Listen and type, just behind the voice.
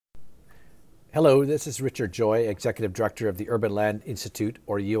Hello, this is Richard Joy, Executive Director of the Urban Land Institute,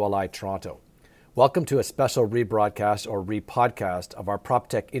 or ULI Toronto. Welcome to a special rebroadcast or repodcast of our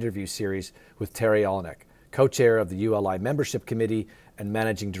PropTech interview series with Terry Olenek, co-chair of the ULI Membership Committee and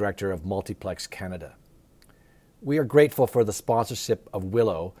Managing Director of Multiplex Canada. We are grateful for the sponsorship of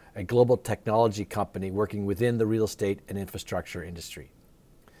Willow, a global technology company working within the real estate and infrastructure industry.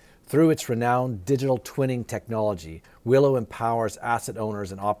 Through its renowned digital twinning technology, Willow empowers asset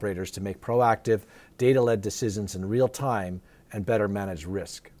owners and operators to make proactive, data-led decisions in real time and better manage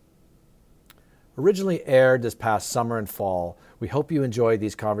risk. Originally aired this past summer and fall, we hope you enjoy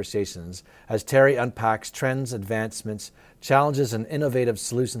these conversations as Terry unpacks trends, advancements, challenges, and innovative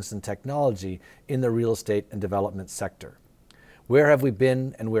solutions in technology in the real estate and development sector. Where have we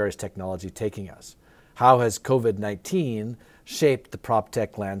been and where is technology taking us? How has COVID-19 shaped the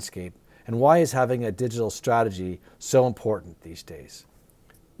PropTech landscape, and why is having a digital strategy so important these days?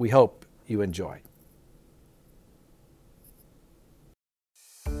 We hope you enjoy.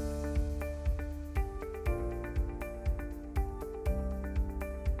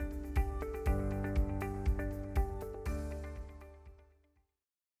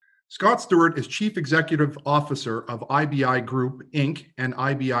 Scott Stewart is Chief Executive Officer of IBI Group, Inc. and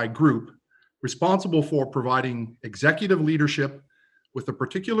IBI Group, responsible for providing executive leadership with a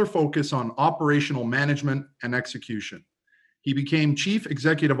particular focus on operational management and execution. He became Chief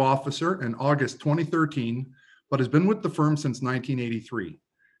Executive Officer in August 2013, but has been with the firm since 1983,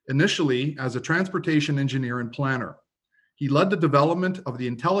 initially as a transportation engineer and planner. He led the development of the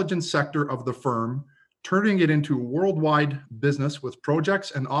intelligence sector of the firm, turning it into a worldwide business with projects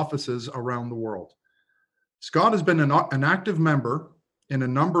and offices around the world. Scott has been an active member in a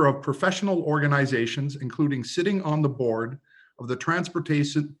number of professional organizations, including sitting on the board of the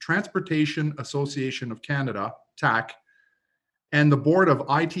Transportation Association of Canada, TAC, and the board of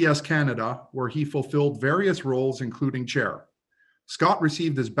ITS Canada, where he fulfilled various roles, including chair. Scott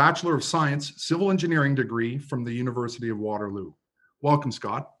received his Bachelor of Science Civil Engineering degree from the University of Waterloo. Welcome,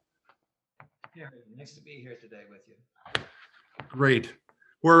 Scott. Yeah, nice to be here today with you. Great.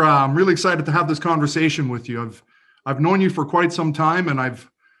 We're really excited to have this conversation with you. I've known you for quite some time, and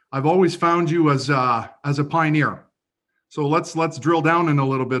I've always found you as a pioneer. So let's drill down in a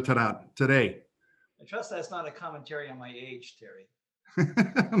little bit to that today. I trust that's not a commentary on my age, Terry.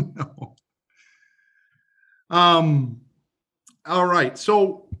 No. All right.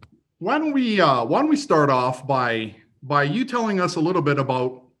 So why don't we start off by you telling us a little bit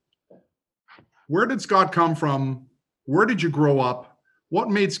about where did Scott come from? Where did you grow up? What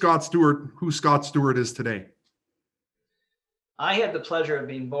made Scott Stewart who Scott Stewart is today? I had the pleasure of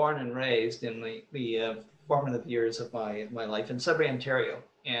being born and raised in the formative years of my life in Sudbury, Ontario,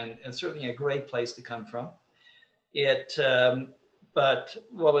 and it's certainly a great place to come from. But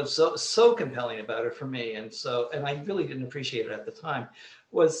what was so compelling about it for me, and I really didn't appreciate it at the time,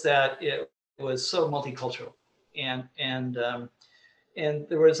 was that it was so multicultural, and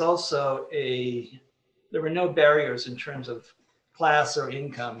there was also there were no barriers in terms of class or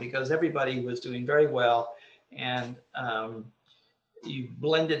income because everybody was doing very well, and you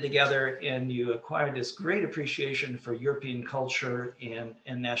blended together and you acquired this great appreciation for European culture and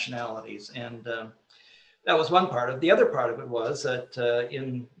nationalities. And that was one part of it. The other part of it was that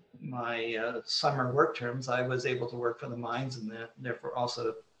in my summer work terms, I was able to work for the mines and therefore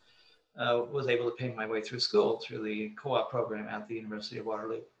also was able to pay my way through school through the co-op program at the University of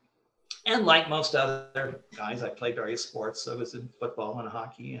Waterloo. And like most other guys, I played various sports. So I was in football and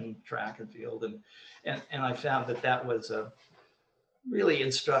hockey and track and field. And I found that was a really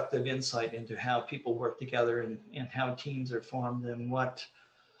instructive insight into how people work together and how teams are formed and what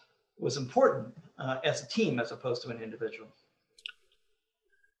was important as a team as opposed to an individual.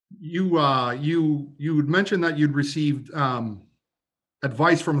 You had mentioned that you'd received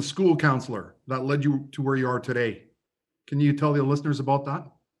advice from a school counselor that led you to where you are today. Can you tell the listeners about that?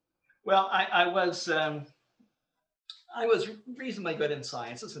 Well, I was reasonably good in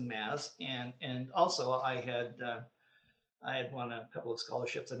sciences and maths, and also I had won a couple of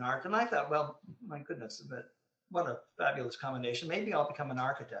scholarships in art, and I thought, well, my goodness, but what a fabulous combination! Maybe I'll become an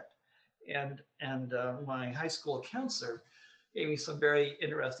architect. And my high school counselor gave me some very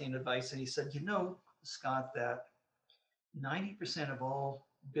interesting advice, and he said, Scott, that 90% of all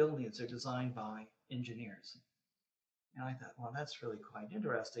buildings are designed by engineers. And I thought, well, that's really quite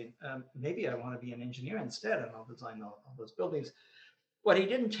interesting. Maybe I want to be an engineer instead, and I'll design all those buildings. What he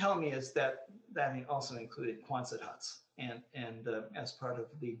didn't tell me is that also included Quonset huts and as part of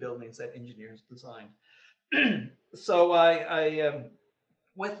the buildings that engineers designed. So I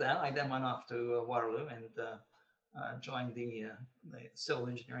with that, I then went off to Waterloo and joined the civil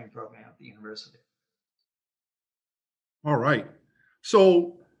engineering program at the university. All right.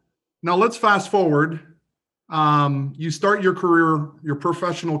 So now let's fast forward. You start your career, your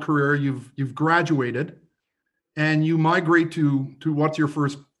professional career. You've graduated, and you migrate to what's your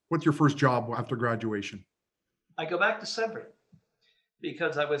first job after graduation? I go back to Sudbury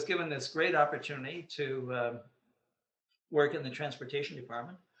because I was given this great opportunity to work in the transportation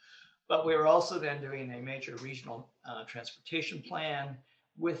department. But we were also then doing a major regional transportation plan.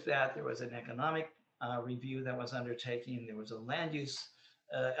 With that, there was an economic review that was undertaken. There was a land use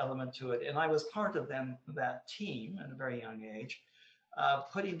element to it. And I was part of that team at a very young age,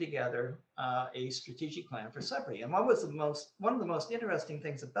 putting together a strategic plan for Sudbury. And one of the most interesting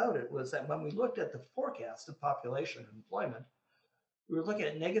things about it was that when we looked at the forecast of population and employment, we were looking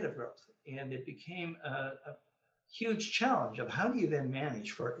at negative growth. And it became a huge challenge of how do you then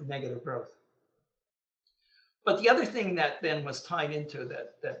manage for negative growth. But the other thing that then was tied into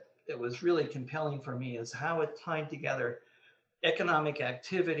that was really compelling for me is how it tied together economic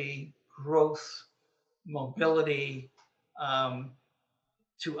activity, growth, mobility,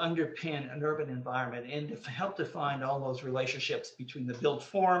 to underpin an urban environment and to help define all those relationships between the built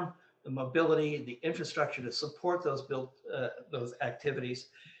form, the mobility, the infrastructure to support those activities,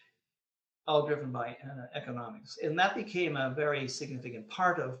 all driven by economics. And that became a very significant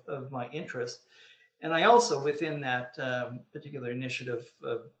part of my interest. And I also, within that particular initiative,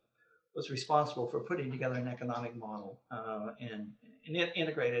 was responsible for putting together an economic model and an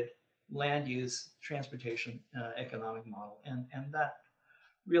integrated land use, transportation economic model. And that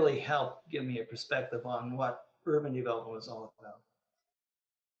really helped give me a perspective on what urban development was all about.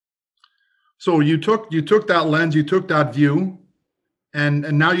 So you took that lens, you took that view, and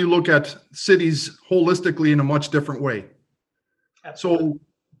now you look at cities holistically in a much different way. Absolutely.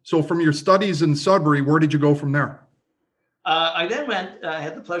 So from your studies in Sudbury, where did you go from there? I then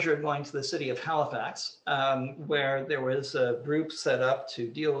had the pleasure of going to the city of Halifax, where there was a group set up to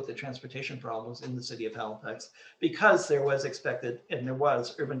deal with the transportation problems in the city of Halifax, because there was expected, and there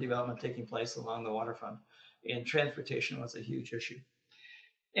was, urban development taking place along the waterfront, and transportation was a huge issue.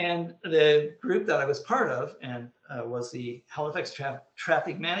 And the group that I was part of was the Halifax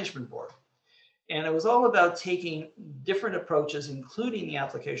Traffic Management Board. And it was all about taking different approaches, including the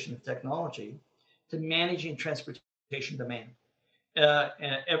application of technology, to managing transportation demand.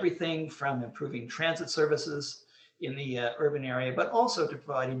 Everything from improving transit services in the urban area, but also to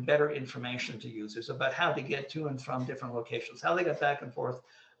providing better information to users about how to get to and from different locations, how they got back and forth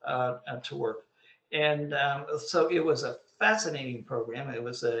to work. And so it was a fascinating program. It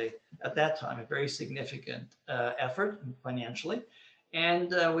was at that time, a very significant effort financially.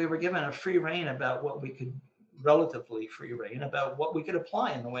 And we were given a free rein about what we could, relatively free rein about what we could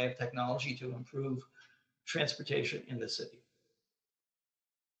apply in the way of technology to improve transportation in the city.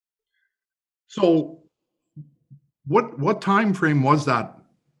 So what time frame was that?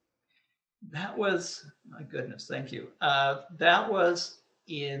 That was, my goodness, thank you. That was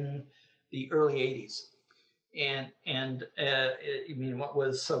in the early 80s. And I mean, what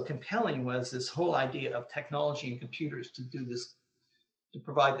was so compelling was this whole idea of technology and computers to do this, to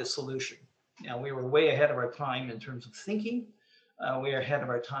provide the solution. Now, we were way ahead of our time in terms of thinking. We are ahead of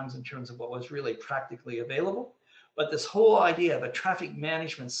our times in terms of what was really practically available. But this whole idea of a traffic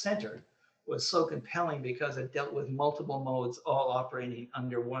management center was so compelling because it dealt with multiple modes, all operating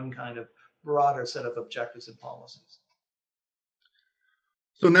under one kind of broader set of objectives and policies.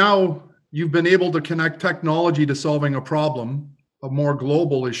 So now you've been able to connect technology to solving a problem, a more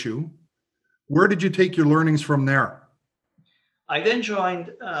global issue. Where did you take your learnings from there? I then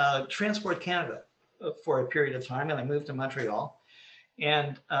joined Transport Canada for a period of time, and I moved to Montreal.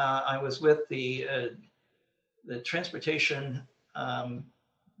 And I was with the Transportation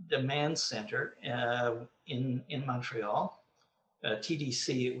Demand Center in Montreal,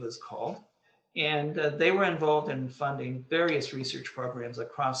 TDC it was called. And they were involved in funding various research programs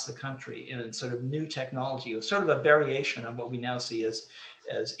across the country in sort of new technology. It was sort of a variation of what we now see as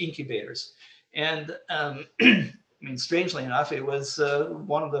incubators. And I mean, strangely enough, it was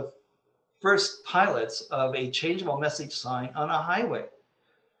one of the first pilots of a changeable message sign on a highway.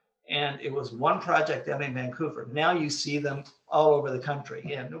 And it was one project down in Vancouver. Now you see them all over the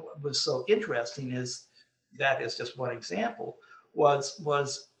country. And what was so interesting is, that is just one example, was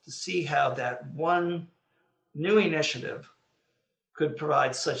to see how that one new initiative could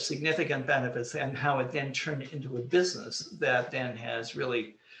provide such significant benefits, and how it then turned into a business that then has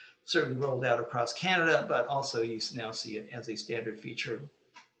really certainly rolled out across Canada, but also you now see it as a standard feature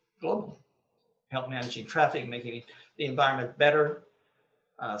globally. Help managing traffic, making the environment better,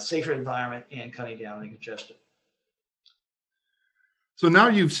 safer environment, and cutting down the congestion. So now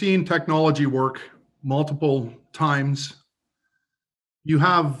you've seen technology work multiple times. You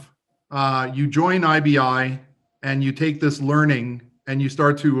have you join IBI and you take this learning and you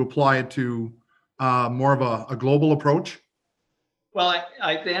start to apply it to more of a global approach. Well,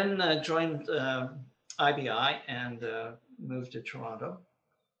 I then joined IBI and moved to Toronto.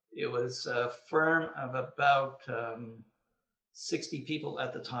 It was a firm of about 60 people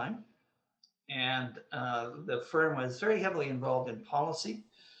at the time. And the firm was very heavily involved in policy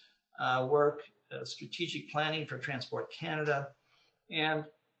work, strategic planning for Transport Canada. And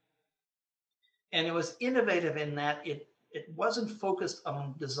it was innovative in that it wasn't focused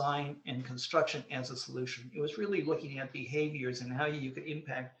on design and construction as a solution. It was really looking at behaviors and how you could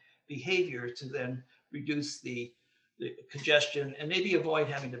impact behavior to then reduce the congestion and maybe avoid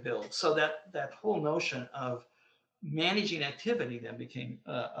having to build. So that whole notion of managing activity then became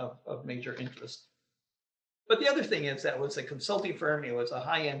of major interest. But the other thing is that was a consulting firm. It was a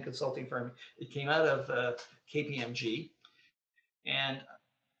high-end consulting firm. It came out of KPMG, and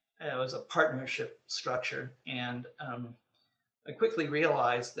it was a partnership structure. And I quickly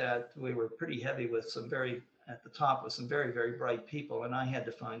realized that we were pretty heavy with some very, at the top, with some very, very bright people, and I had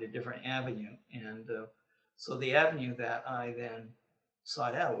to find a different avenue. And so the avenue that I then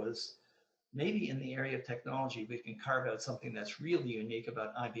sought out was maybe in the area of technology, we can carve out something that's really unique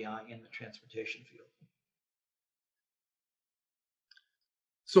about IBI in the transportation field.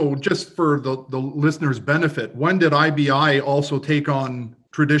 So just for the listeners' benefit, when did IBI also take on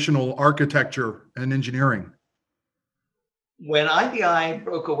traditional architecture and engineering? When IBI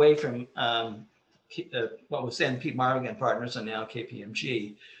broke away from what was then Pete Marwigan Partners and now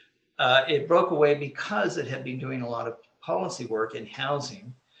KPMG, it broke away because it had been doing a lot of policy work in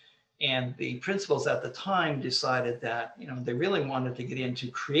housing. And the principals at the time decided that they really wanted to get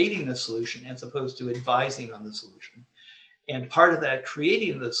into creating the solution as opposed to advising on the solution. And part of that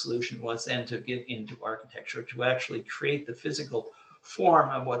creating the solution was then to get into architecture, to actually create the physical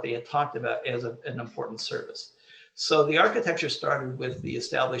form of what they had talked about as an important service. So the architecture started with the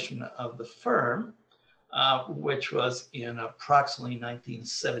establishment of the firm, which was in approximately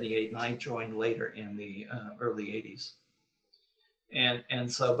 1978, and I joined later in the early 80s. And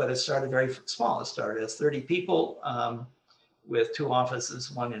so, but it started very small. It started as 30 people with 2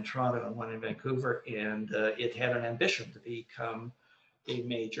 offices, one in Toronto and one in Vancouver. And it had an ambition to become a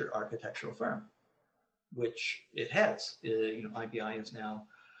major architectural firm, which it has. IBI is now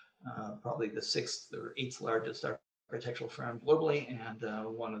probably the 6th or 8th largest architectural firm globally, and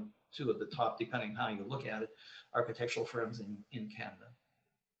one of 2 of the top, depending on how you look at it, architectural firms in Canada.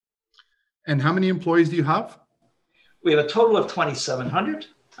 And how many employees do you have? We have a total of 2,700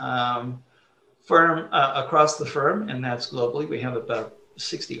 firm across the firm, and that's globally. We have about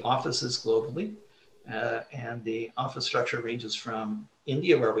 60 offices globally, and the office structure ranges from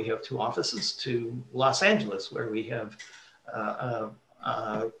India, where we have 2 offices, to Los Angeles, where we have a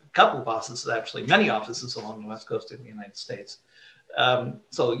couple of offices, actually many offices along the west coast of the United States.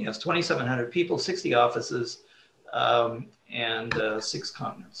 So yes, 2,700 people, 60 offices, and 6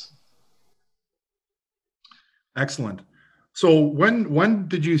 continents. Excellent. So when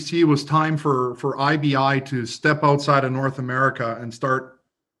did you see it was time for IBI to step outside of North America and start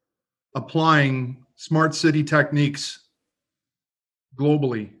applying smart city techniques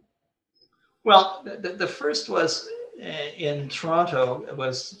globally? Well, the first was in Toronto,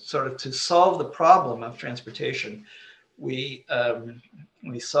 was sort of to solve the problem of transportation. We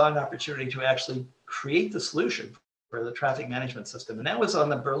saw an opportunity to actually create the solution for the traffic management system, and that was on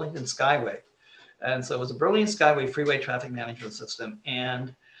the Burlington Skyway. And so it was a Burlington Skyway freeway traffic management system.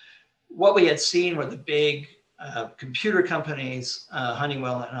 And what we had seen were the big computer companies,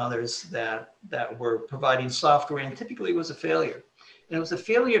 Honeywell and others, that were providing software, and typically it was a failure. And it was a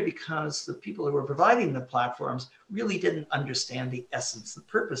failure because the people who were providing the platforms really didn't understand the essence, the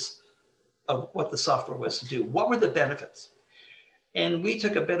purpose of what the software was to do. What were the benefits? And we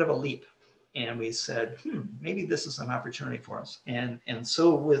took a bit of a leap, and we said, maybe this is an opportunity for us. And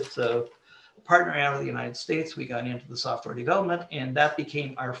so with a partner out of the United States, we got into the software development, and that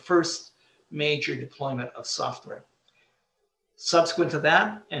became our first major deployment of software. Subsequent to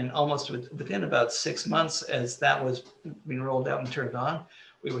that, and almost within about 6 months as that was being rolled out and turned on,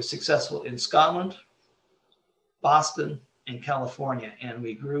 we were successful in Scotland, Boston, and California. And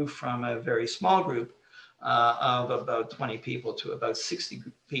we grew from a very small group of about 20 people to about 60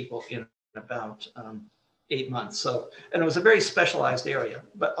 people in about 8 months. So, and it was a very specialized area,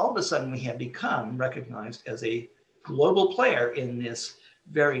 but all of a sudden we had become recognized as a global player in this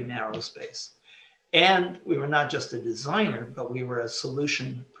very narrow space. And we were not just a designer, but we were a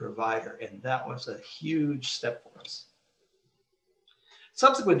solution provider. And that was a huge step for us.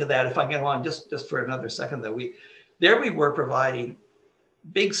 subsequent to that, if I get on just for another second, though, we were providing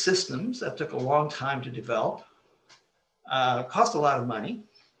big systems that took a long time to develop, cost a lot of money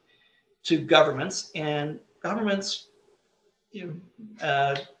to governments, and governments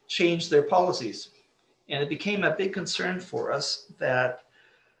changed their policies. And it became a big concern for us that,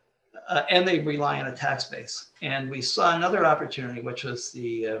 and they rely on a tax base. And we saw another opportunity, which was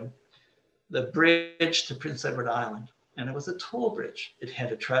the bridge to Prince Edward Island. And it was a toll bridge. It had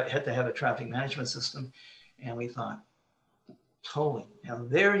to have a traffic management system. And we thought, tolling. Now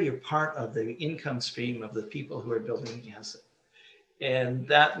there you're part of the income stream of the people who are building the asset. And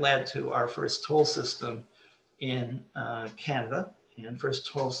that led to our first toll system in Canada and first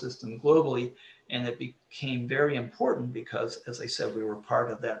toll system globally. And it became very important because, as I said, we were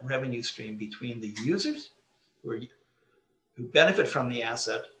part of that revenue stream between the users who benefit from the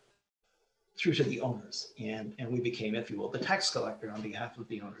asset through to the owners. And we became, if you will, the tax collector on behalf of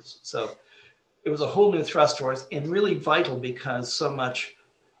the owners. So it was a whole new thrust for us, and really vital because so much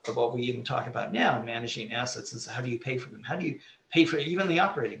of what we even talk about now, managing assets, is how do you pay for them? How do you pay for even the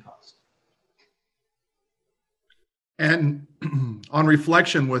operating cost? And on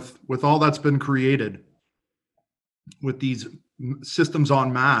reflection, with all that's been created, with these systems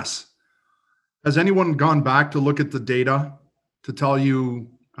en masse, has anyone gone back to look at the data to tell you,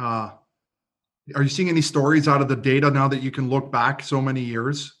 are you seeing any stories out of the data now that you can look back so many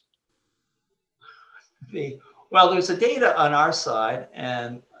years? Well, there's the data on our side,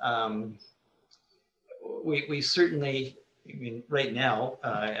 and we certainly, I mean, right now,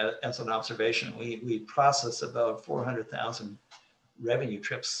 as an observation, we process about 400,000 revenue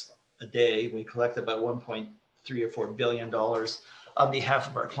trips a day. We collect about $1.3 or $4 billion on behalf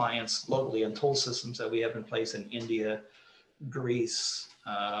of our clients globally in toll systems that we have in place in India, Greece,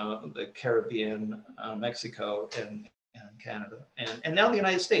 the Caribbean, Mexico, and Canada, and now the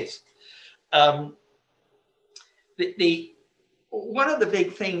United States. One of the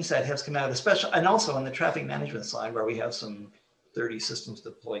big things that has come out, especially, and also on the traffic management side, where we have some 30 systems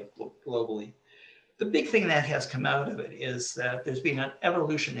deployed globally, the big thing that has come out of it is that there's been an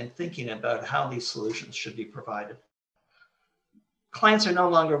evolution in thinking about how these solutions should be provided. Clients are no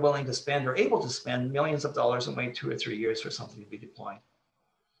longer willing to spend or able to spend millions of dollars and wait 2 or 3 years for something to be deployed.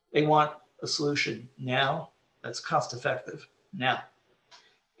 They want a solution now that's cost effective now.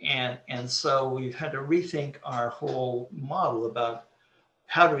 And so we've had to rethink our whole model about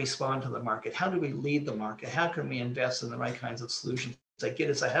how to respond to the market. How do we lead the market? How can we invest in the right kinds of solutions that get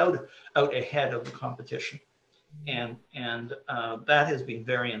us out ahead of the competition? And that has been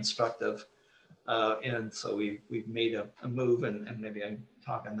very instructive. And so we've made a move, and maybe I can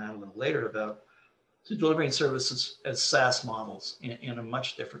talk on that a little later, about to delivering services as SaaS models in a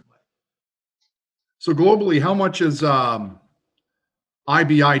much different way. So globally, how much is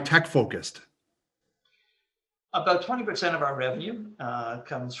IBI tech focused? About 20% of our revenue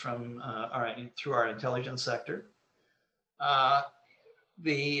comes from through our intelligence sector. And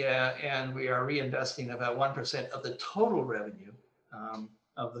we are reinvesting about 1% of the total revenue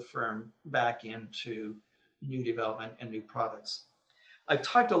of the firm back into new development and new products. I've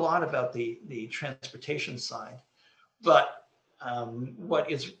talked a lot about the transportation side, but what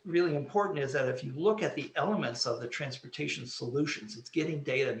is really important is that if you look at the elements of the transportation solutions, it's getting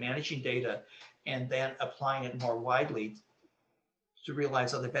data, managing data, and then applying it more widely to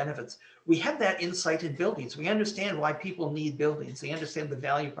realize other benefits. We have that insight in buildings. We understand why people need buildings. They understand the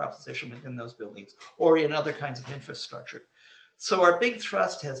value proposition within those buildings or in other kinds of infrastructure. So our big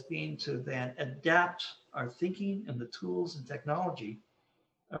thrust has been to then adapt our thinking and the tools and technology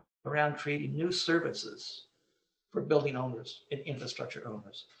around creating new services for building owners and infrastructure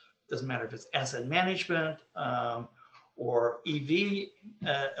owners. Doesn't matter if it's asset management or EV,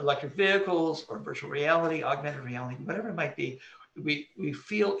 electric vehicles, or virtual reality, augmented reality, whatever it might be. We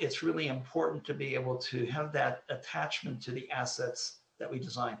feel it's really important to be able to have that attachment to the assets that we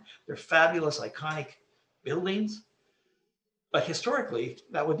design. They're fabulous, iconic buildings, but historically,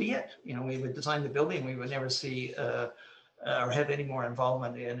 that would be it. You know, we would design the building, we would never see or have any more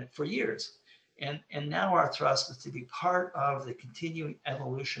involvement in it for years. And now our thrust is to be part of the continuing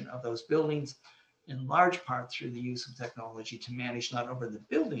evolution of those buildings, in large part through the use of technology to manage not only the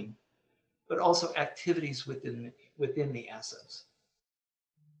building, but also activities within the assets.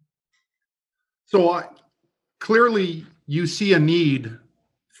 So clearly you see a need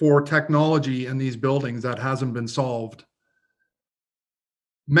for technology in these buildings that hasn't been solved.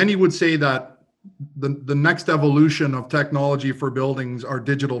 Many would say that the next evolution of technology for buildings are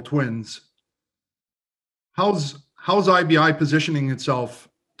digital twins. How's IBI positioning itself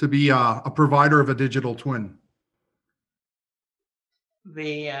to be a provider of a digital twin?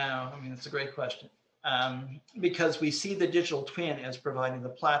 I mean, it's a great question. Because we see the digital twin as providing the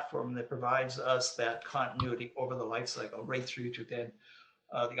platform that provides us that continuity over the life cycle, right through to then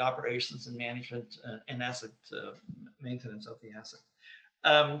the operations and management and asset maintenance of the asset.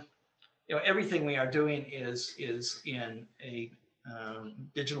 Everything we are doing is in a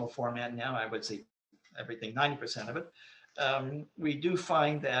digital format now. I would say everything, 90% of it. We do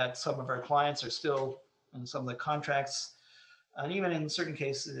find that some of our clients are still in some of the contracts, and even in certain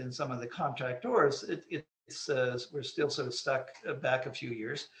cases, in some of the contractors, we're still sort of stuck back a few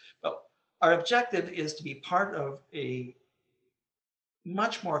years. But our objective is to be part of a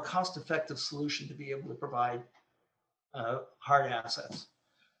much more cost-effective solution to be able to provide hard assets.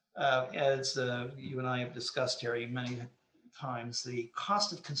 As you and I have discussed, Terry, many times, the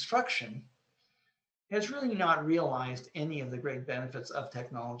cost of construction has really not realized any of the great benefits of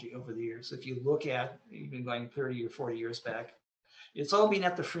technology over the years. If you look at even going 30 or 40 years back, it's all been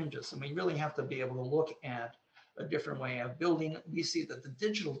at the fringes. And we really have to be able to look at a different way of building. We see that the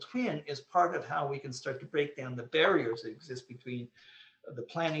digital twin is part of how we can start to break down the barriers that exist between the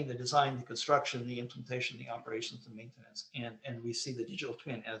planning, the design, the construction, the implementation, the operations and maintenance. And we see the digital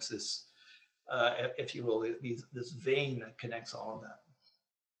twin as this, if you will, this vein that connects all of that.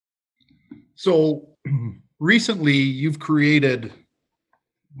 So recently you've created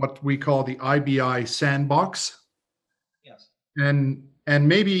what we call the IBI sandbox. Yes. And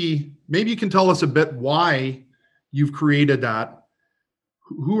maybe you can tell us a bit why you've created that.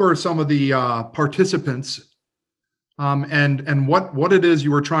 Who are some of the participants, and what it is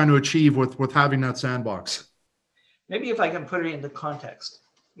you were trying to achieve with having that sandbox? Maybe if I can put it into context,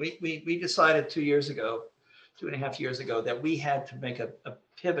 we decided 2.5 years ago, that we had to make a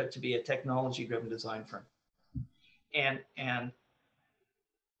pivot to be a technology-driven design firm. And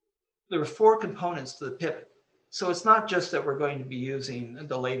there were 4 components to the pivot. So it's not just that we're going to be using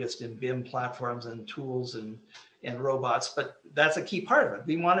the latest in BIM platforms and tools and robots, but that's a key part of it.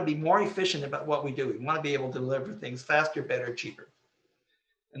 We want to be more efficient about what we do. We want to be able to deliver things faster, better, cheaper.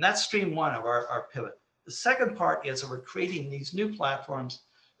 And that's stream 1 of our pivot. The second part is that we're creating these new platforms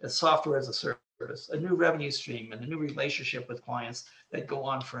as software as a service, a new revenue stream and a new relationship with clients that go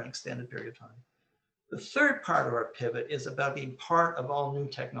on for an extended period of time. The third part of our pivot is about being part of all new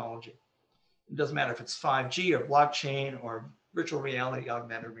technology. It doesn't matter if it's 5G or blockchain or virtual reality,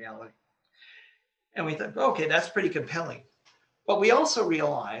 augmented reality. And we thought, okay, that's pretty compelling. But we also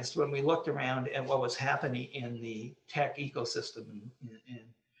realized when we looked around at what was happening in the tech ecosystem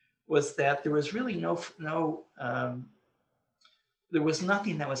was that there was really there was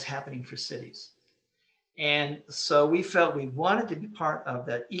nothing that was happening for cities. And so we felt we wanted to be part of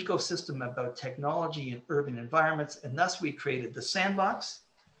that ecosystem about technology and urban environments. And thus we created the Sandbox,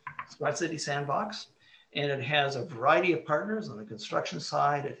 Smart City Sandbox. And it has a variety of partners on the construction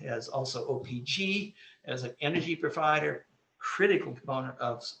side. It has also OPG as an energy provider, critical component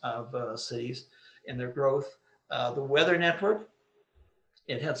of cities and their growth. The Weather Network.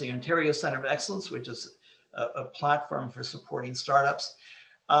 It has the Ontario Centre of Excellence, which is a platform for supporting startups,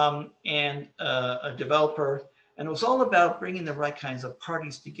 and a developer. And it was all about bringing the right kinds of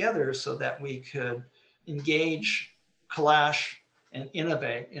parties together so that we could engage, clash, and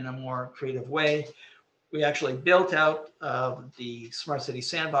innovate in a more creative way. We actually built out the Smart City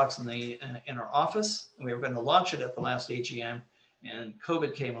Sandbox in our office, and we were going to launch it at the last AGM, and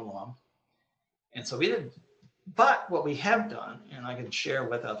COVID came along. And so we didn't. But what we have done, and I can share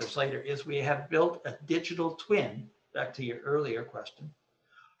with others later, is we have built a digital twin, back to your earlier question,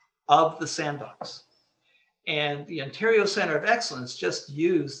 of the sandbox. And the Ontario Centre of Excellence just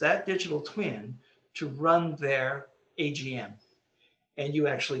used that digital twin to run their AGM. And you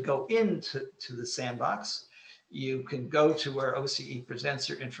actually go into the sandbox. You can go to where OCE presents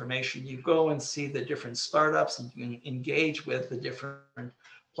their information. You go and see the different startups, and you can engage with the different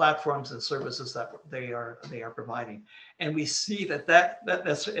platforms and services that they are providing. And we see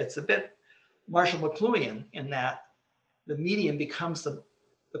that's it's a bit Marshall McLuhan in that the medium becomes the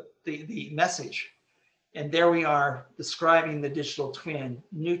message. And there we are describing the digital twin,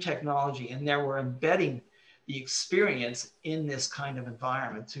 new technology, and there we're embedding the experience in this kind of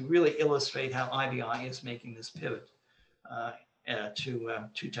environment to really illustrate how IBI is making this pivot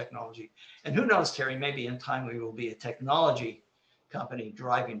to technology. And who knows, Terry, maybe in time we will be a technology company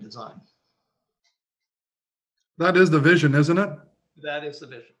driving design. That is the vision, isn't it? That is the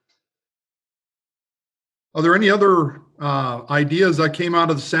vision. Are there any other ideas that came out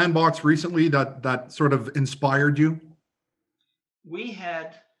of the sandbox recently that sort of inspired you? We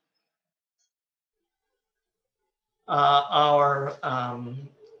had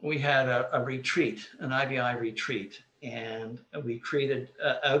we had a retreat, an IBI retreat And we created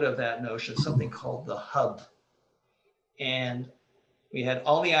out of that notion something called the hub. And we had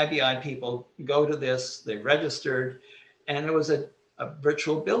all the IBI people go to this, they registered, and it was a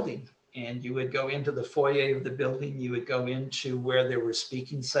virtual building. And you would go into the foyer of the building, you would go into where there were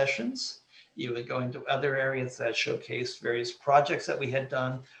speaking sessions, you would go into other areas that showcased various projects that we had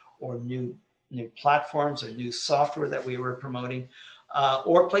done, or new platforms or new software that we were promoting,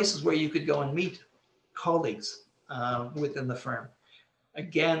 or places where you could go and meet colleagues within the firm.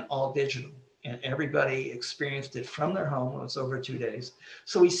 Again, all digital. And everybody experienced it from their home. It was over 2 days.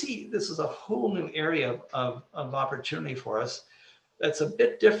 So we see this is a whole new area of opportunity for us that's a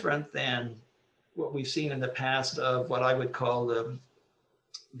bit different than what we've seen in the past of what I would call the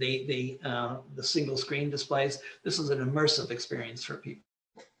single screen displays. This is an immersive experience for people.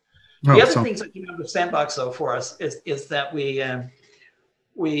 The other things that came out of the sandbox, though, for us is that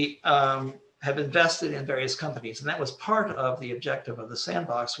we have invested in various companies, and that was part of the objective of the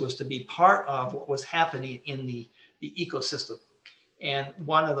sandbox, was to be part of what was happening in the ecosystem. And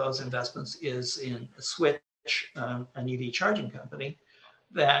one of those investments is in Switch, an EV charging company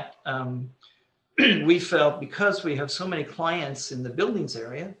that we felt, because we have so many clients in the buildings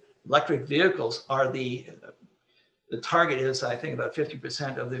area, electric vehicles are the target is, I think, about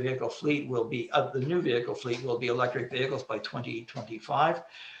 50% of the vehicle fleet will be, of the new vehicle fleet will be electric vehicles by 2025.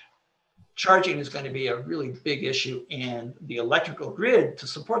 Charging is going to be a really big issue, and the electrical grid to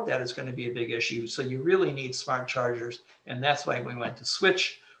support that is going to be a big issue. So you really need smart chargers, and that's why we went to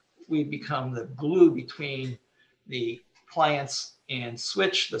Switch. We become the glue between the clients and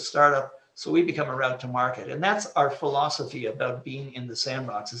Switch, the startup. So we become a route to market, and that's our philosophy about being in the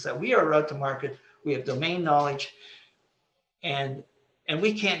sandbox, is that we are a route to market. We have domain knowledge, and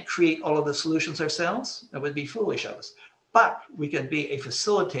we can't create all of the solutions ourselves. That would be foolish of us. But we can be a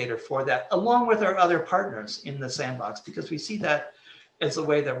facilitator for that, along with our other partners in the sandbox, because we see that as a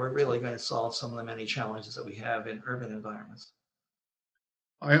way that we're really going to solve some of the many challenges that we have in urban environments.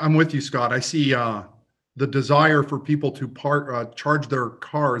 I'm with you, Scott. I see the desire for people to charge their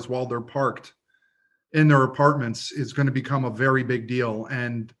cars while they're parked in their apartments is going to become a very big deal.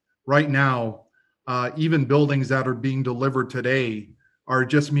 And right now, even buildings that are being delivered today are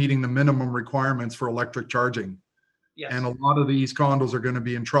just meeting the minimum requirements for electric charging. Yes. And a lot of these condos are going to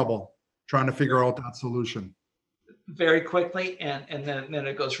be in trouble trying to figure out that solution. Very quickly, and then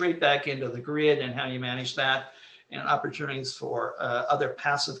it goes right back into the grid and how you manage that, and opportunities for other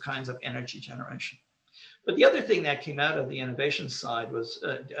passive kinds of energy generation. But the other thing that came out of the innovation side was,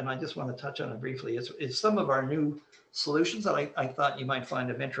 and I just want to touch on it briefly, is some of our new solutions that I thought you might find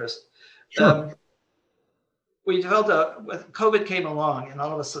of interest. Sure. We developed when COVID came along, and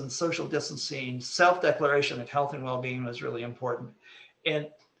all of a sudden social distancing, self-declaration of health and well-being was really important. And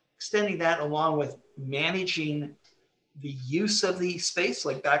extending that along with managing the use of the space,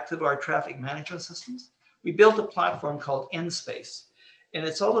 like back to our traffic management systems, we built a platform called N-Space. And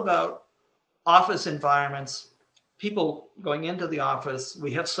it's all about office environments, people going into the office.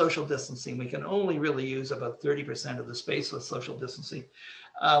 We have social distancing. We can only really use about 30% of the space with social distancing.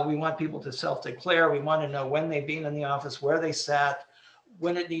 We want people to self-declare. We want to know when they've been in the office, where they sat,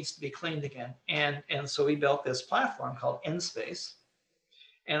 when it needs to be cleaned again. And so we built this platform called N-Space.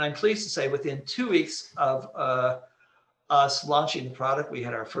 And I'm pleased to say within 2 weeks of us launching the product, we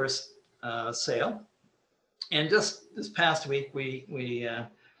had our first sale. And just this past week, we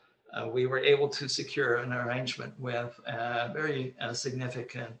were able to secure an arrangement with a very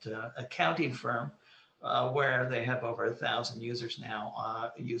significant accounting firm where they have over 1,000 users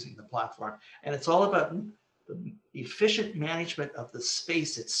now using the platform. And it's all about the efficient management of the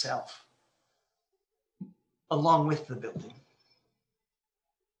space itself, along with the building.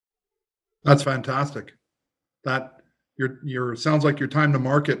 That's fantastic. That your sounds like your time to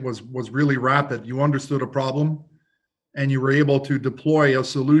market was really rapid. You understood a problem, and you were able to deploy a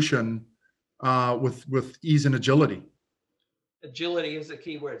solution with ease and agility. Agility is the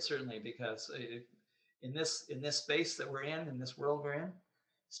key word, certainly, because in this space that we're in this world we're in,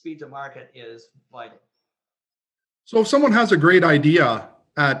 speed to market is vital. So if someone has a great idea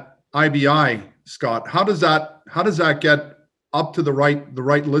at IBI, Scott, how does that get up to the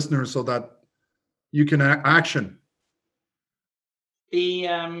right listeners so that you can action?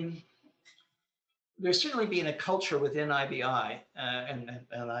 There's certainly been a culture within IBI, and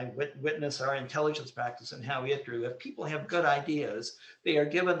I witness our intelligence practice and how it grew. If people have good ideas, they are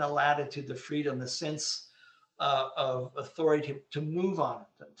given the latitude, the freedom, the sense of authority to move on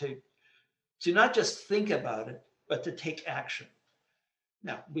it, to not just think about it, but to take action.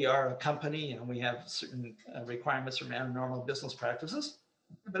 Now, we are a company, and we have certain requirements from our normal business practices.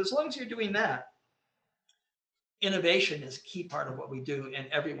 But as long as you're doing that, innovation is a key part of what we do, and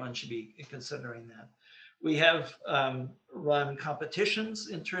everyone should be considering that. We have run competitions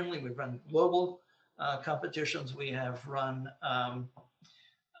internally. We've run global competitions. We have run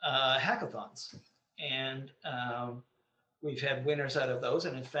hackathons, and we've had winners out of those.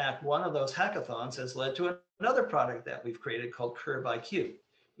 And in fact, one of those hackathons has led to another product that we've created called Curb IQ.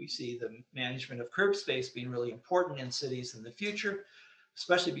 We see the management of curb space being really important in cities in the future,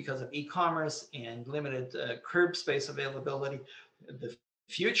 especially because of e-commerce and limited curb space availability, the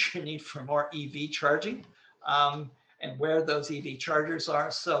future need for more EV charging, and where those EV chargers are.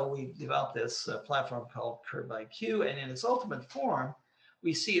 So we developed this platform called Curb IQ, and in its ultimate form,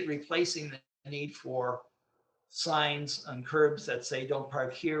 we see it replacing the need for signs on curbs that say don't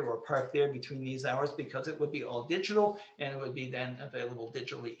park here or park there between these hours, because it would be all digital, and it would be then available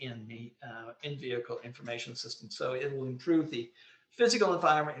digitally in the in-vehicle information system. So it will improve the physical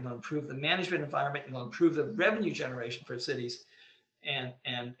environment, it will improve the management environment, it will improve the revenue generation for cities, and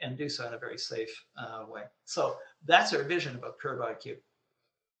do so in a very safe way. So that's our vision about Curb IQ.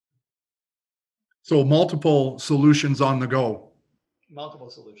 So multiple solutions on the go. Multiple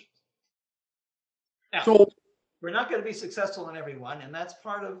solutions. Now, So we're not going to be successful in every one, and that's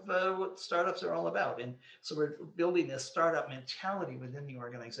part of what startups are all about. And so we're building this startup mentality within the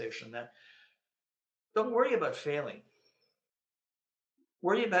organization that don't worry about failing.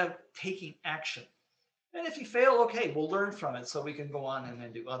 Worry about taking action. And if you fail, okay, we'll learn from it so we can go on and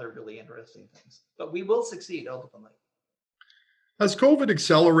then do other really interesting things. But we will succeed ultimately. has COVID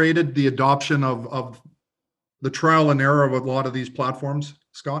accelerated the adoption of the trial and error of a lot of these platforms,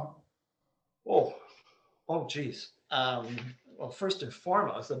 Scott? Oh, geez. Well, first and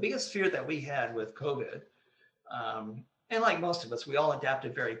foremost, the biggest fear that we had with COVID, and like most of us, we all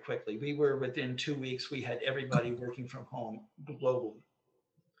adapted very quickly. We were within 2 weeks, we had everybody working from home globally.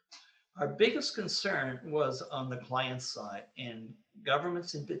 Our biggest concern was on the client side, and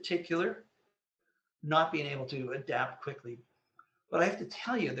governments in particular not being able to adapt quickly. But I have to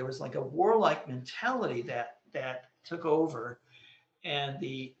tell you, there was like a warlike mentality that took over, and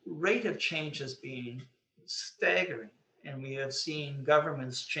the rate of change has been staggering. And we have seen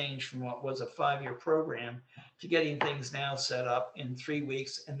governments change from what was a 5-year program to getting things now set up in 3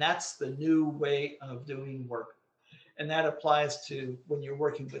 weeks. And that's the new way of doing work. And that applies to when you're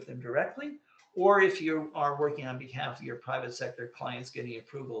working with them directly, or if you are working on behalf of your private sector clients, getting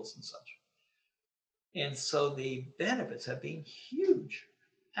approvals and such. And so the benefits have been huge,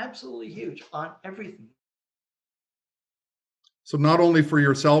 absolutely huge on everything. So not only for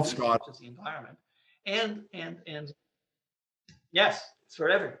yourself, Scott. The environment, and yes, it's for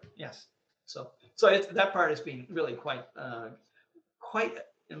everyone. Yes, so that part has been really quite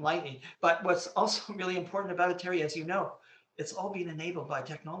enlightening. But what's also really important about it, Terry, as you know, it's all being enabled by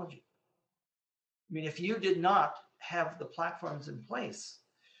technology. I mean, if you did not have the platforms in place,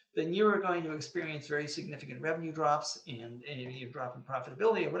 then you are going to experience very significant revenue drops and a drop in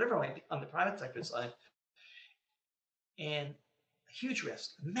profitability or whatever might be on the private sector side, and huge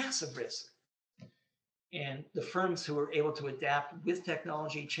risk, massive risk. And the firms who are able to adapt with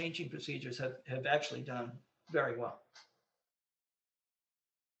technology, changing procedures have actually done very well.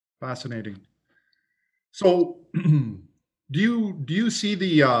 Fascinating. So do you see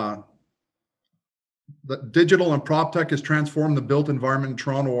the digital and PropTech has transformed the built environment in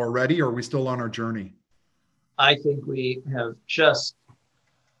Toronto already, or are we still on our journey? I think we have just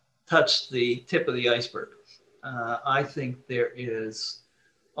touched the tip of the iceberg. I think there is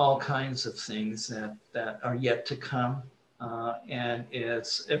all kinds of things that are yet to come. And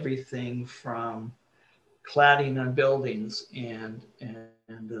it's everything from cladding on buildings and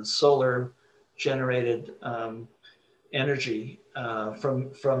solar generated energy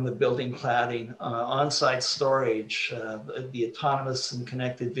from the building cladding, on-site storage, the autonomous and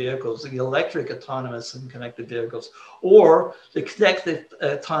connected vehicles, the electric autonomous and connected vehicles, or the connected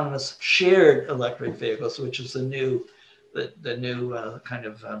autonomous shared electric vehicles, which is the new kind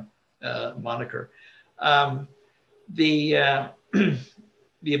of moniker. The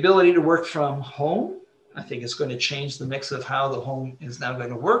ability to work from home, I think, is going to change the mix of how the home is now going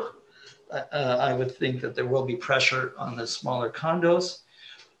to work. I would think that there will be pressure on the smaller condos.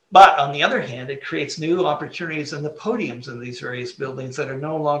 But on the other hand, it creates new opportunities in the podiums of these various buildings that are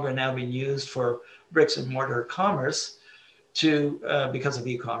no longer now being used for bricks and mortar commerce because of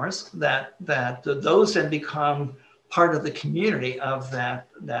e-commerce, that those then become part of the community of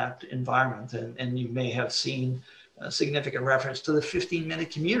that environment. And you may have seen a significant reference to the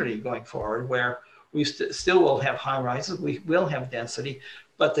 15-minute community going forward, where we still will have high rises, we will have density,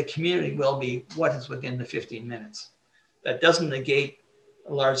 but the community will be what is within the 15 minutes. That doesn't negate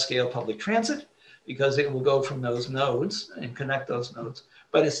large-scale public transit, because it will go from those nodes and connect those nodes.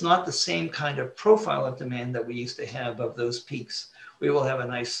 But it's not the same kind of profile of demand that we used to have of those peaks. We will have a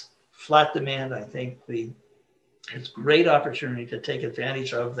nice flat demand. I think it's great opportunity to take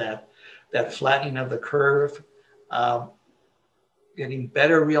advantage of that flattening of the curve, getting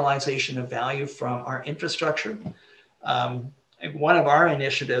better realization of value from our infrastructure. One of our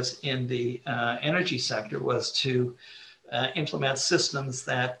initiatives in the energy sector was to implement systems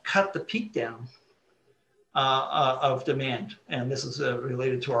that cut the peak down of demand. And this is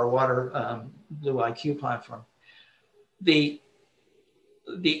related to our water Blue IQ platform. The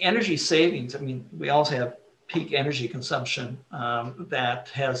energy savings, I mean, we also have peak energy consumption that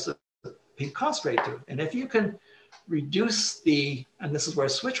has a peak cost rate to it. And if you can reduce and this is where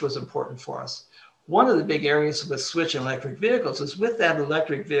switch was important for us. One of the big areas with switch and electric vehicles is with that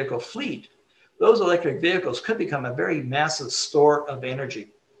electric vehicle fleet, those electric vehicles could become a very massive store of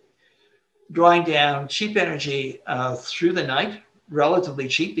energy, drawing down cheap energy through the night, relatively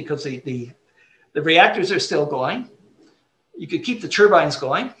cheap because the reactors are still going. You could keep the turbines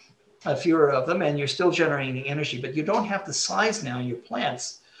going, fewer of them, and you're still generating energy, but you don't have the size now in your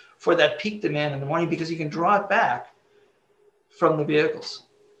plants for that peak demand in the morning because you can draw it back from the vehicles.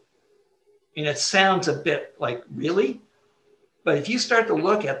 And it sounds a bit like, really? But if you start to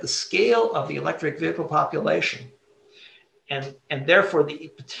look at the scale of the electric vehicle population and therefore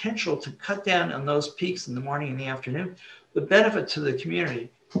the potential to cut down on those peaks in the morning and the afternoon, the benefit to the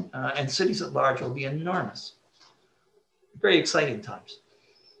community and cities at large will be enormous. Very exciting times.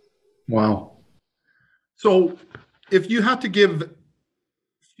 Wow. So if you had to give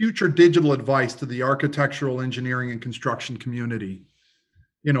future digital advice to the architectural, engineering, and construction community,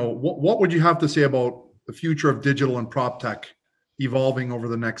 what would you have to say about the future of digital and PropTech evolving over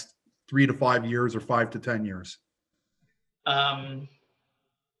the next 3 to 5 years or 5 to 10 years? One,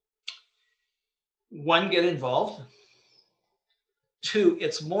 get involved. Two,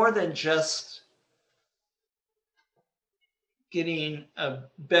 it's more than just getting a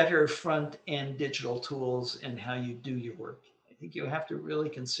better front end digital tools and how you do your work. I think you have to really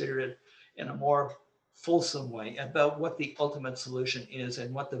consider it in a more fulsome way about what the ultimate solution is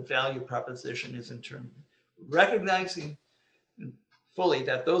and what the value proposition is in terms of recognizing fully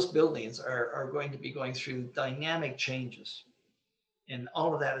that those buildings are going to be going through dynamic changes. And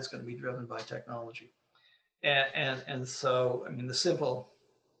all of that is going to be driven by technology. And so, I mean, the simple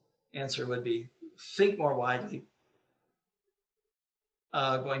answer would be think more widely,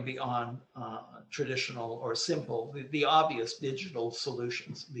 going beyond traditional or simple, the obvious digital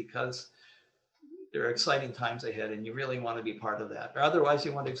solutions, because there are exciting times ahead and you really want to be part of that. Or otherwise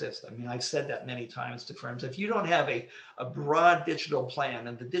you won't exist. I mean, I've said that many times to firms. If you don't have a broad digital plan,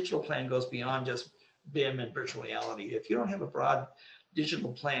 and the digital plan goes beyond just BIM and virtual reality, if you don't have a broad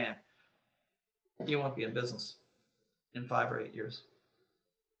digital plan, you won't be in business in 5 or 8 years.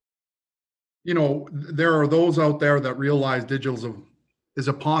 There are those out there that realize digital is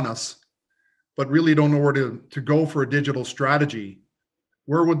upon us, but really don't know where to go for a digital strategy.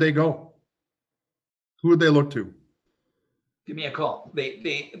 Where would they go? Who would they look to? Give me a call.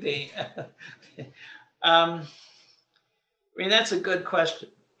 I mean, that's a good question.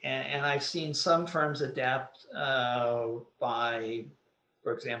 And I've seen some firms adapt by,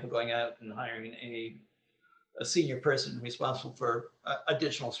 for example, going out and hiring a senior person responsible for a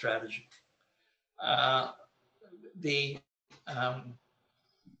digital strategy. And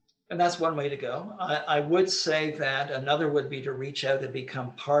that's one way to go. I would say that another would be to reach out and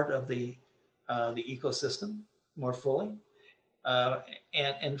become part of the ecosystem more fully.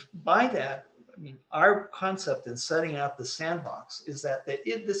 And by that, I mean, our concept in setting up the sandbox is that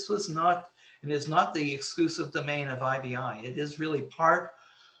this was not, it is not the exclusive domain of IBI. It is really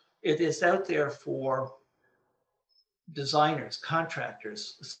it is out there for designers,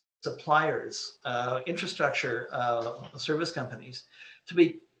 contractors, suppliers, infrastructure service companies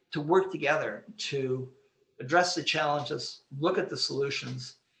to work together to address the challenges, look at the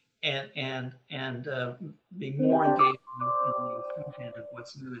solutions, and be more engaged in the content of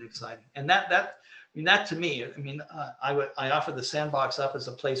what's new and exciting. And that to me, I mean, I offer the sandbox up as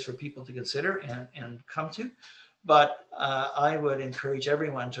a place for people to consider and come to, but I would encourage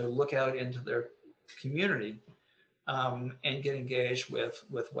everyone to look out into their community and get engaged with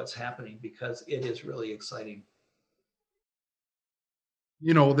what's happening, because it is really exciting.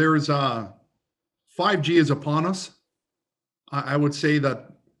 There's 5G is upon us. I would say that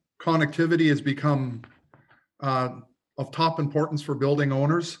connectivity has become of top importance for building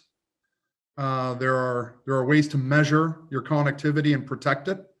owners. There are ways to measure your connectivity and protect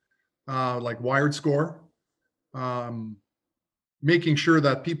it, like wired score. making sure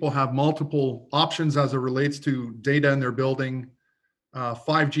that people have multiple options as it relates to data in their building,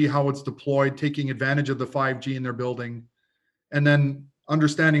 5G, how it's deployed, taking advantage of the 5G in their building, and then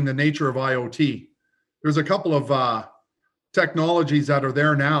understanding the nature of IoT. There's a couple of technologies that are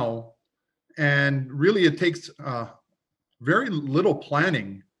there now, and really it takes very little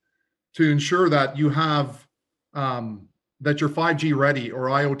planning to ensure that you have that you're 5G ready or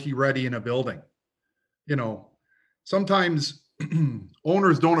IoT ready in a building. You know, sometimes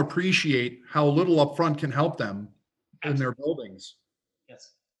owners don't appreciate how little upfront can help them in their buildings.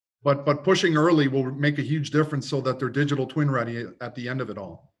 Yes. But pushing early will make a huge difference so that they're digital twin ready at the end of it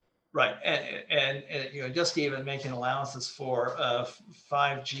all. Right, and you know, just even making allowances for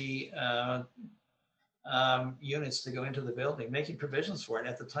 5G units to go into the building, making provisions for it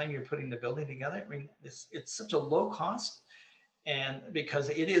at the time you're putting the building together. I mean, it's such a low cost, and because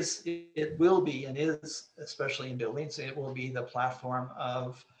it will be and is, especially in buildings, it will be the platform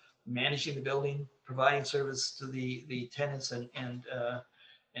of managing the building, providing service to the tenants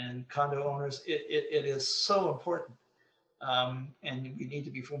and condo owners. It is so important. And we need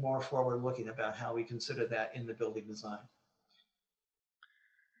to be more forward-looking about how we consider that in the building design.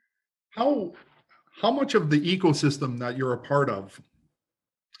 How much of the ecosystem that you're a part of,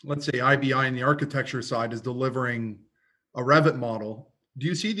 let's say IBI in the architecture side, is delivering a Revit model? Do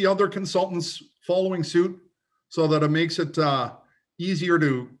you see the other consultants following suit so that it makes it easier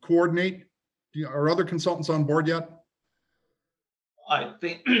to coordinate? Are other consultants on board yet? I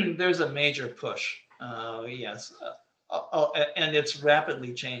think there's a major push. Yes. And it's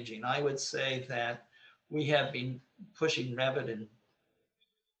rapidly changing. I would say that we have been pushing Revit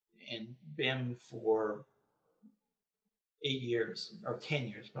and BIM for 8 years or 10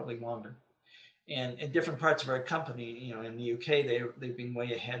 years, probably longer. And in different parts of our company, you know, in the UK, they've been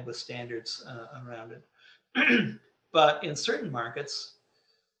way ahead with standards around it. But in certain markets,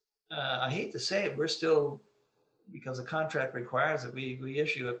 I hate to say it, we're still, because the contract requires it, we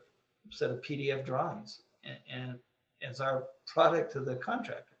issue a set of PDF drawings and as our product to the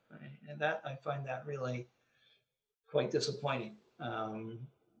contractor. Right? And that, I find that really quite disappointing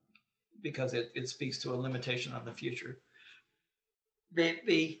because it speaks to a limitation on the future.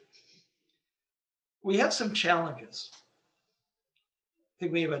 We have some challenges. I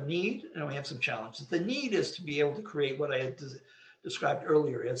think we have a need and we have some challenges. The need is to be able to create what I had described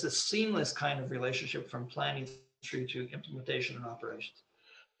earlier as a seamless kind of relationship from planning through to implementation and operations.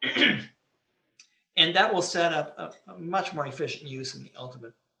 And that will set up a much more efficient use in the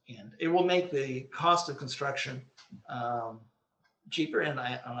ultimate end. It will make the cost of construction cheaper and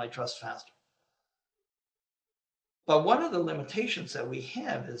I trust faster. But one of the limitations that we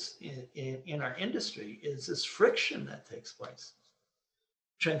have is in our industry is this friction that takes place.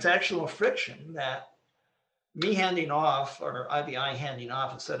 Transactional friction that me handing off or IBI handing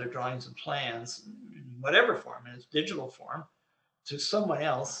off a set of drawings and plans in whatever form, in its digital form, to someone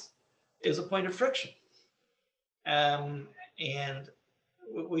else is a point of friction. And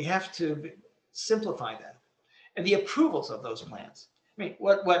we have to simplify that. And the approvals of those plans. I mean,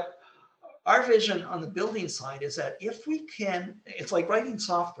 what our vision on the building side is that if we can, it's like writing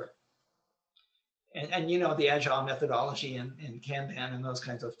software. And you know, the agile methodology and Kanban and those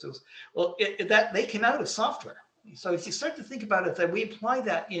kinds of tools. Well, that they came out of software. So if you start to think about it, that we apply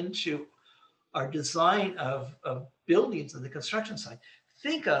that into our design of buildings on the construction side,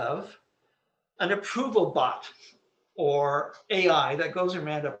 think of an approval bot or AI that goes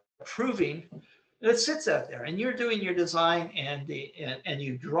around approving. It sits out there, and you're doing your design, and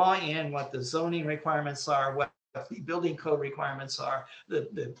you draw in what the zoning requirements are, what the building code requirements are,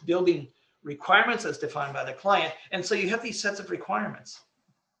 the building requirements as defined by the client, and so you have these sets of requirements,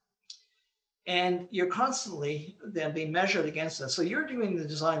 and you're constantly then being measured against them. So you're doing the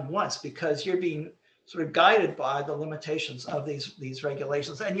design once because you're being sort of guided by the limitations of these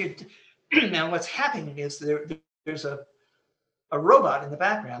regulations, and you now what's happening is there's a robot in the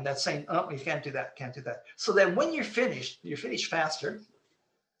background that's saying, oh, you can't do that, can't do that. So then when you're finished faster,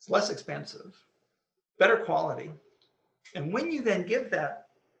 it's less expensive, better quality. And when you then give that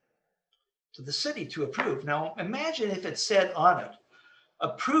to the city to approve, now imagine if it said on it,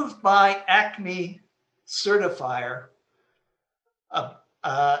 approved by Acme certifier,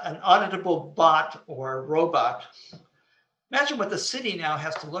 an auditable bot or robot. Imagine what the city now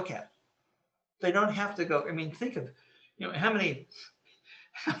has to look at. They don't have to go, I mean, think of, you know, how many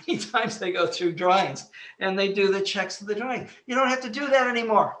times they go through drawings and they do the checks of the drawing. You don't have to do that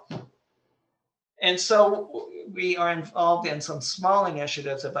anymore. And so we are involved in some small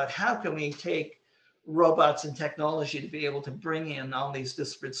initiatives about how can we take robots and technology to be able to bring in all these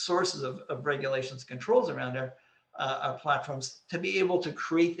disparate sources of regulations and controls around platforms to be able to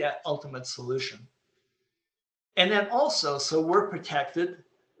create that ultimate solution. And then also, so we're protected,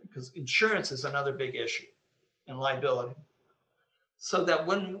 because insurance is another big issue, and liability. So that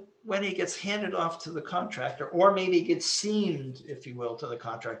when it gets handed off to the contractor, or maybe gets seamed, if you will, to the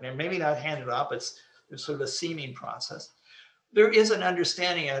contractor, and maybe not handed off, there's sort of a seaming process. There is an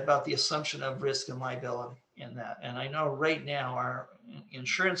understanding about the assumption of risk and liability in that. And I know right now our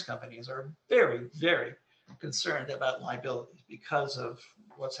insurance companies are very, very concerned about liabilities because of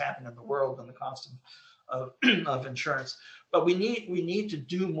what's happened in the world and the cost of insurance. But we need to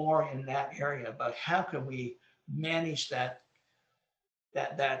do more in that area about how can we manage that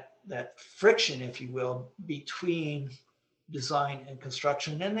friction, if you will, between design and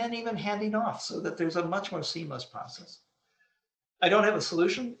construction, and then even handing off, so that there's a much more seamless process. I don't have a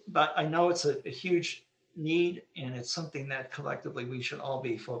solution, but I know it's a huge need, and it's something that collectively we should all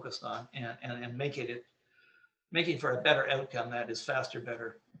be focused on, and making for a better outcome that is faster,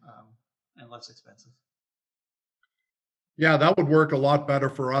 better, and less expensive. Yeah, that would work a lot better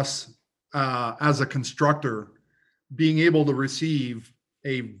for us as a constructor, being able to receive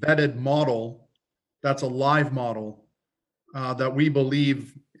a vetted model that's a live model that we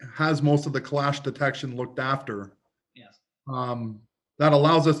believe has most of the clash detection looked after. Yes. That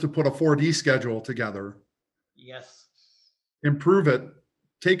allows us to put a 4D schedule together. Yes. Improve it,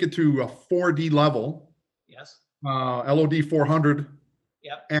 take it to a 4D level. Yes. LOD 400.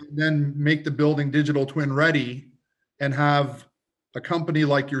 Yep. And then make the building digital twin ready, and have a company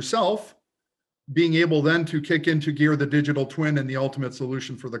like yourself being able then to kick into gear the digital twin and the ultimate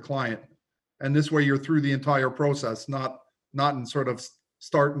solution for the client. And this way you're through the entire process, not in sort of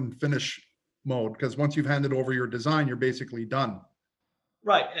start and finish mode, because once you've handed over your design, you're basically done.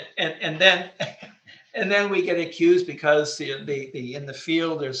 Right. And then we get accused because the in the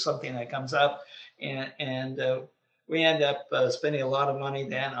field there's something that comes up, and we end up spending a lot of money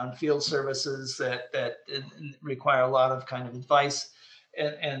then on field services that require a lot of kind of advice,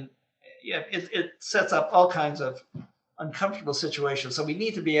 and yeah, it sets up all kinds of uncomfortable situations. So we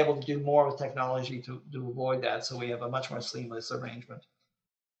need to be able to do more with technology to avoid that, so we have a much more seamless arrangement.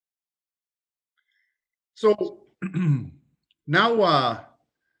 So now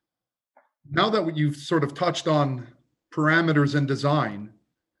that you've sort of touched on parameters and design,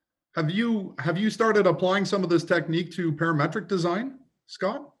 have you started applying some of this technique to parametric design,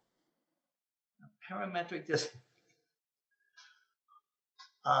 Scott? Parametric design.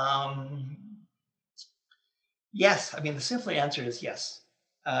 Yes, I mean, the simple answer is yes.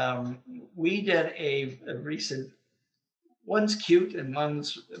 We did a recent, one's cute and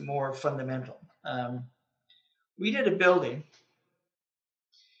one's more fundamental. We did a building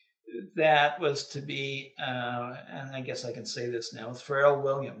that was to be, and I guess I can say this now, with Pharrell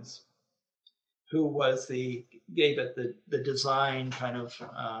Williams, who gave it the design kind of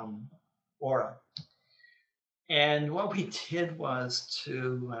aura. And what we did was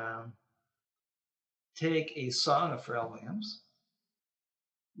to take a song of Pharrell Williams,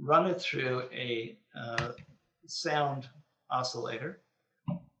 run it through a sound oscillator,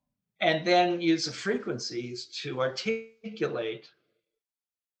 and then use the frequencies to articulate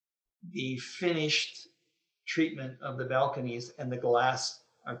the finished treatment of the balconies and the glass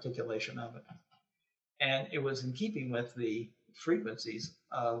articulation of it. And it was in keeping with the frequencies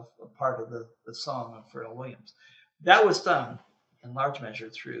of a part of the song of Pharrell Williams. That was done in large measure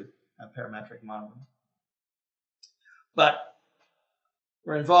through parametric modeling. But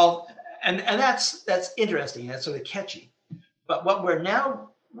we're involved, and that's interesting, that's sort of catchy. But what we're now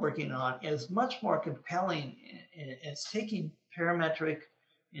working on is much more compelling. It's taking parametric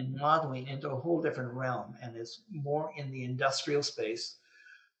and modeling into a whole different realm, and is more in the industrial space.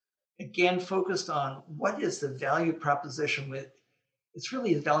 Again, focused on what is the value proposition it's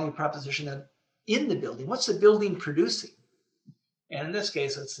really the value proposition in the building. What's the building producing? And in this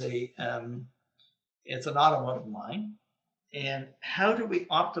case, it's an automotive line. And how do we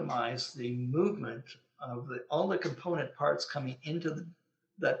optimize the movement of all the component parts coming into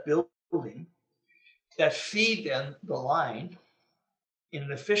that building that feed then the line in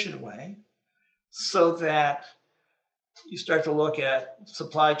an efficient way, so that you start to look at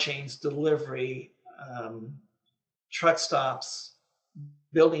supply chains, delivery, truck stops,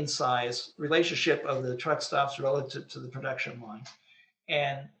 building size, relationship of the truck stops relative to the production line.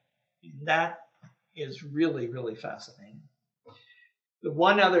 And that is really, really fascinating. The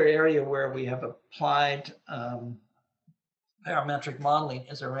one other area where we have applied parametric modeling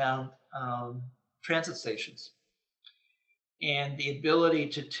is around transit stations, and the ability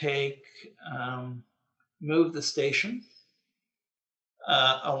to move the station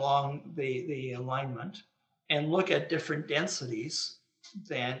along the alignment, and look at different densities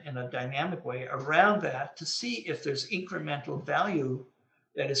then in a dynamic way around that to see if there's incremental value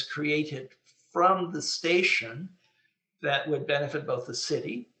that is created from the station that would benefit both the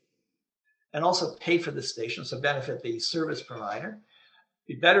city and also pay for the station, so benefit the service provider,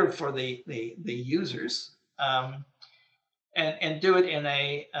 be better for the users, and do it in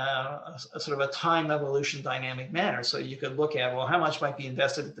a sort of a time evolution dynamic manner. So you could look at, well, how much might be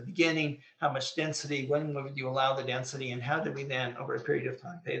invested at the beginning, how much density, when would you allow the density, and how do we then, over a period of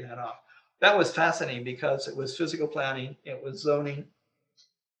time, pay that off? That was fascinating because it was physical planning, it was zoning,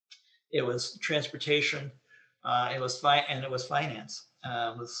 it was transportation, it was finance.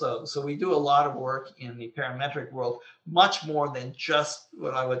 So we do a lot of work in the parametric world, much more than just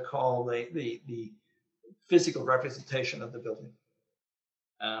what I would call the physical representation of the building.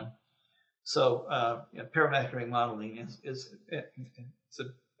 Parametric modeling is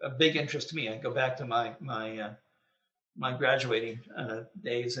a big interest to me. I go back to my graduating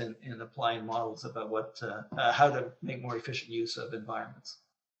days in applying models about how to make more efficient use of environments.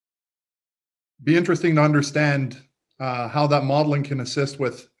 Be interesting to understand how that modeling can assist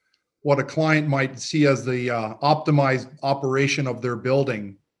with what a client might see as the optimized operation of their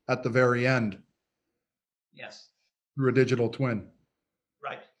building at the very end. Yes. Through a digital twin.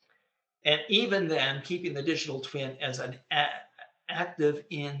 Right. And even then, keeping the digital twin as an active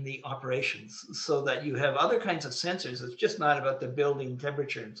in the operations so that you have other kinds of sensors. It's just not about the building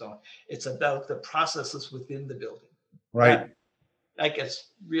temperature and so on. It's about the processes within the building. Right. That gets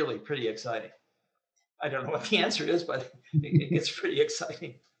really pretty exciting. I don't know what the answer is, but it gets pretty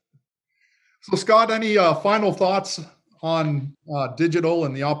exciting. So Scott, any final thoughts on digital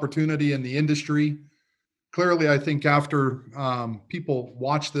and the opportunity in the industry? Clearly, I think after people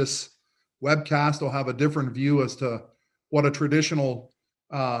watch this webcast, they'll have a different view as to what a traditional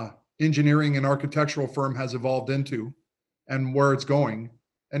engineering and architectural firm has evolved into and where it's going.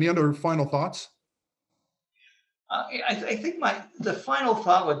 Any other final thoughts? I think the final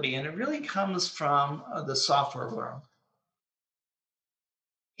thought would be, and it really comes from the software world.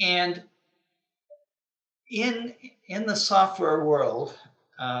 And in the software world,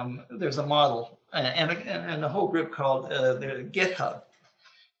 there's a model and a whole group called the GitHub,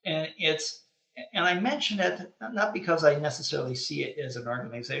 and I mention it not because I necessarily see it as an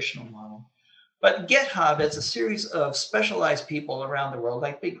organizational model, but GitHub is a series of specialized people around the world.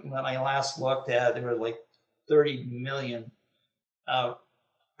 I think when I last looked at, there were like 30 million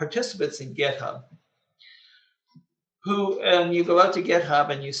participants in GitHub. And you go out to GitHub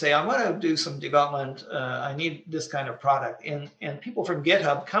and you say, I want to do some development. I need this kind of product, and people from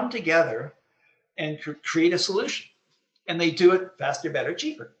GitHub come together and create a solution, and they do it faster, better,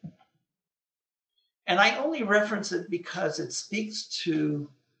 cheaper. And I only reference it because it speaks to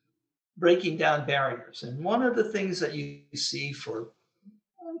breaking down barriers. And one of the things that you see for,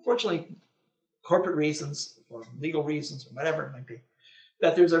 unfortunately, corporate reasons or legal reasons or whatever it might be,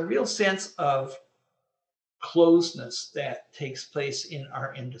 that there's a real sense of closeness that takes place in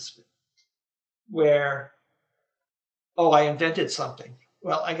our industry where, oh, I invented something.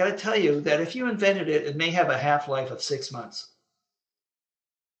 Well, I got to tell you that if you invented it, it may have a half-life of 6 months.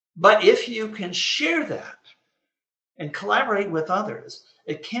 But if you can share that and collaborate with others,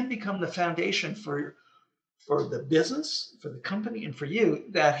 it can become the foundation for the business, for the company, and for you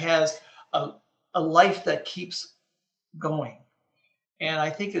that has a life that keeps going. And I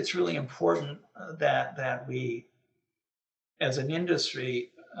think it's really important that we, as an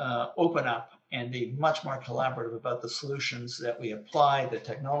industry, open up and be much more collaborative about the solutions that we apply, the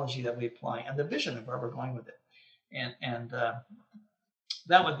technology that we apply, and the vision of where we're going with it. And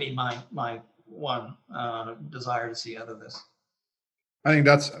that would be my one desire to see out of this. I think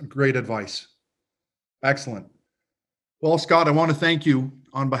that's great advice. Excellent. Well, Scott, I want to thank you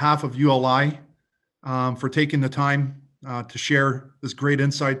on behalf of ULI for taking the time to share this great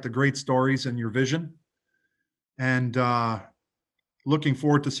insight, the great stories, and your vision. And looking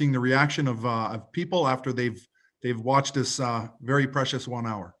forward to seeing the reaction of people after they've watched this very precious 1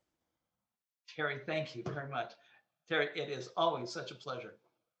 hour. Terry, thank you very much. Terry, it is always such a pleasure.